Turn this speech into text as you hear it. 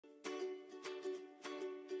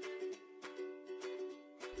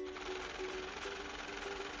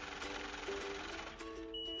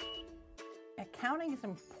Accounting is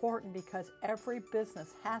important because every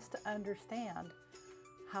business has to understand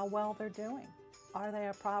how well they're doing. Are they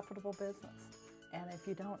a profitable business? And if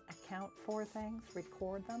you don't account for things,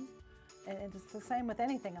 record them, and it's the same with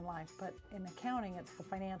anything in life, but in accounting, it's the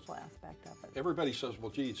financial aspect of it. Everybody says,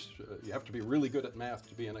 well, geez, you have to be really good at math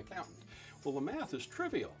to be an accountant. Well, the math is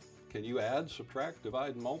trivial. Can you add, subtract,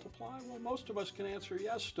 divide, and multiply? Well, most of us can answer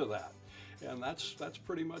yes to that. And that's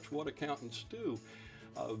pretty much what accountants do.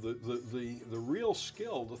 The real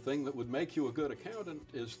skill, the thing that would make you a good accountant,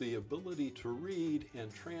 is the ability to read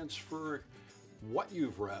and transfer what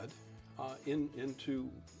you've read into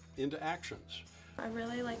actions. I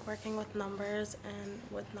really like working with numbers, and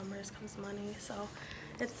with numbers comes money, so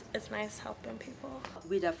it's nice helping people.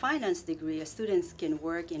 With a finance degree, students can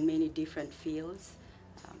work in many different fields.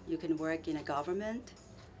 You can work in a government,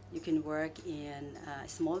 you can work in a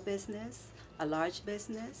small business, a large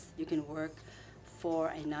business, you can work for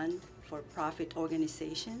a non-for-profit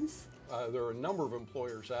organizations. There are a number of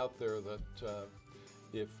employers out there that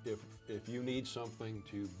if you need something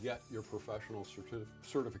to get your professional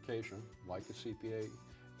certification, like the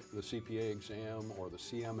CPA exam or the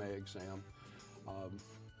CMA exam,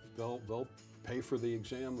 they'll pay for the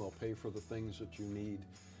exam, they'll pay for the things that you need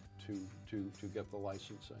to get the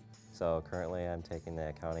licensing. So currently I'm taking the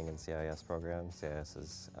accounting and CIS program. CIS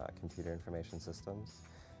is computer information systems,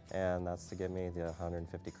 and that's to give me the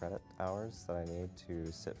 150 credit hours that I need to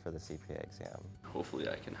sit for the CPA exam. Hopefully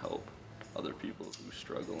I can help other people who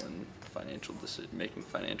struggle in making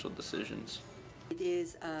financial decisions. It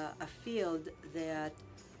is a field that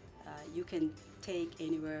you can take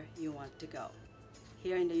anywhere you want to go,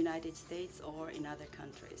 here in the United States or in other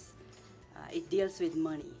countries. It deals with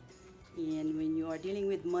money, and when you are dealing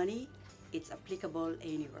with money, it's applicable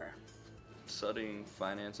anywhere. Studying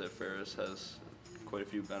finance at Ferris has quite a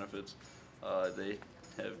few benefits. They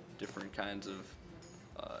have different kinds of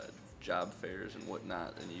job fairs and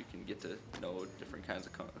whatnot, and you can get to know different kinds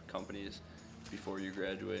of companies before you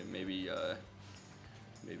graduate. Maybe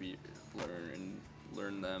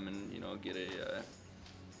learn them, and get a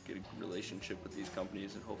relationship with these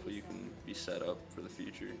companies, and hopefully you can be set up for the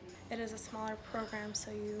future. It is a smaller program,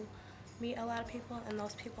 so you meet a lot of people, and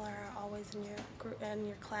those people are always in your group and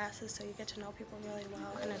your classes, so you get to know people really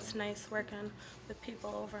well, and it's nice working with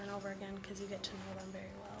people over and over again because you get to know them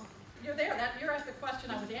very well. You're there. You're at the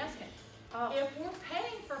question I was asking. If we're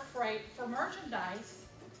paying for freight for merchandise,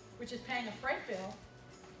 which is paying a freight bill,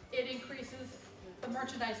 it increases the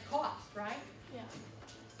merchandise cost, right? Yeah.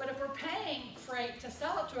 But if we're paying freight to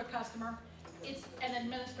sell it to a customer, it's an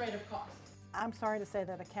administrative cost. I'm sorry to say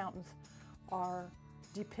that accountants are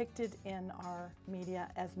depicted in our media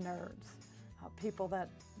as nerds, people that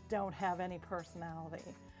don't have any personality,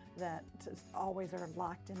 that just always are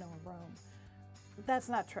locked into a room. That's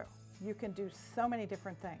not true. You can do so many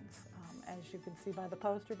different things. As you can see by the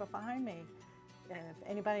poster behind me, if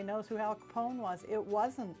anybody knows who Al Capone was, it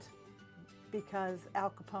wasn't because Al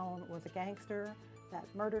Capone was a gangster that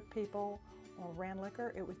murdered people or ran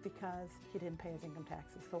liquor. It was because he didn't pay his income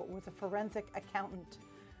taxes. So it was a forensic accountant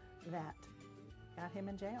that got him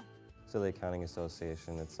in jail. So the Accounting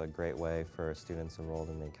Association, it's a great way for students enrolled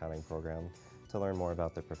in the accounting program to learn more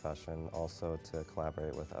about their profession, also to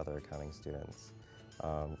collaborate with other accounting students.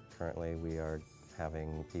 Currently we are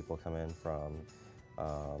having people come in from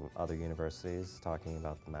other universities talking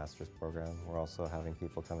about the master's program. We're also having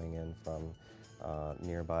people coming in from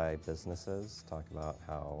nearby businesses talk about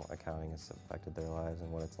how accounting has affected their lives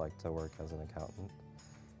and what it's like to work as an accountant.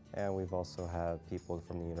 And we've also had people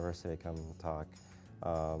from the university come talk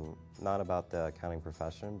not about the accounting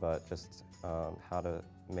profession, but just how to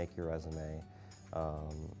make your resume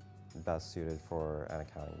best suited for an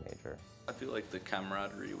accounting major. I feel like the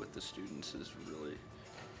camaraderie with the students is really,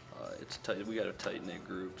 it's tight. We got a tight-knit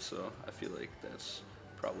group, so I feel like that's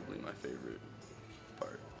probably my favorite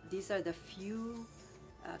part. These are the few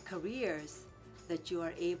careers that you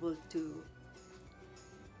are able to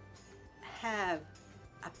have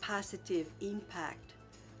a positive impact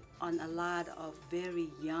on a lot of very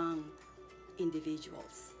young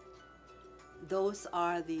individuals. Those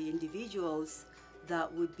are the individuals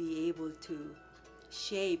that would be able to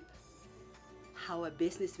shape how a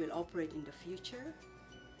business will operate in the future.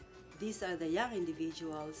 These are the young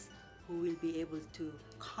individuals who will be able to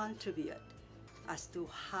contribute as to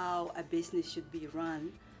how a business should be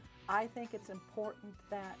run. I think it's important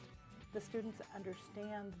that the students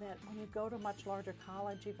understand that when you go to a much larger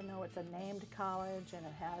college, even though it's a named college and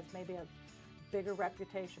it has maybe a bigger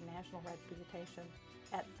reputation, national reputation,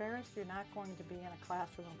 at Ferris you're not going to be in a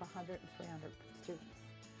classroom of 100 and 300 students.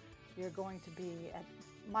 You're going to be at,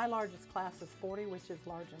 my largest class is 40, which is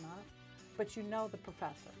large enough, but you know the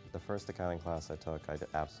professor. The first accounting class I took, I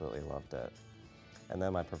absolutely loved it. And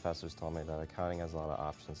then my professors told me that accounting has a lot of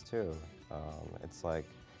options too. It's like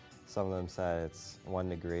some of them said it's 1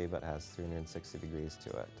 degree but has 360 degrees to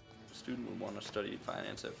it. If a student would want to study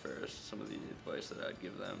finance at Ferris, some of the advice that I'd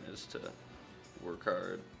give them is to work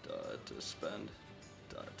hard, to spend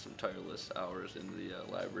some tireless hours in the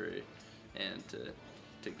library, and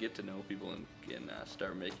to get to know people and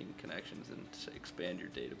start making connections and to expand your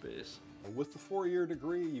database. With the 4-year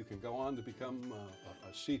degree, you can go on to become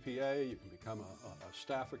a CPA, you can become a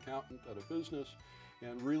staff accountant at a business,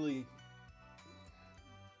 and really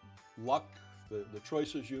luck, the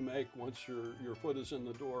choices you make once your foot is in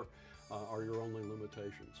the door are your only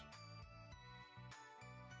limitations.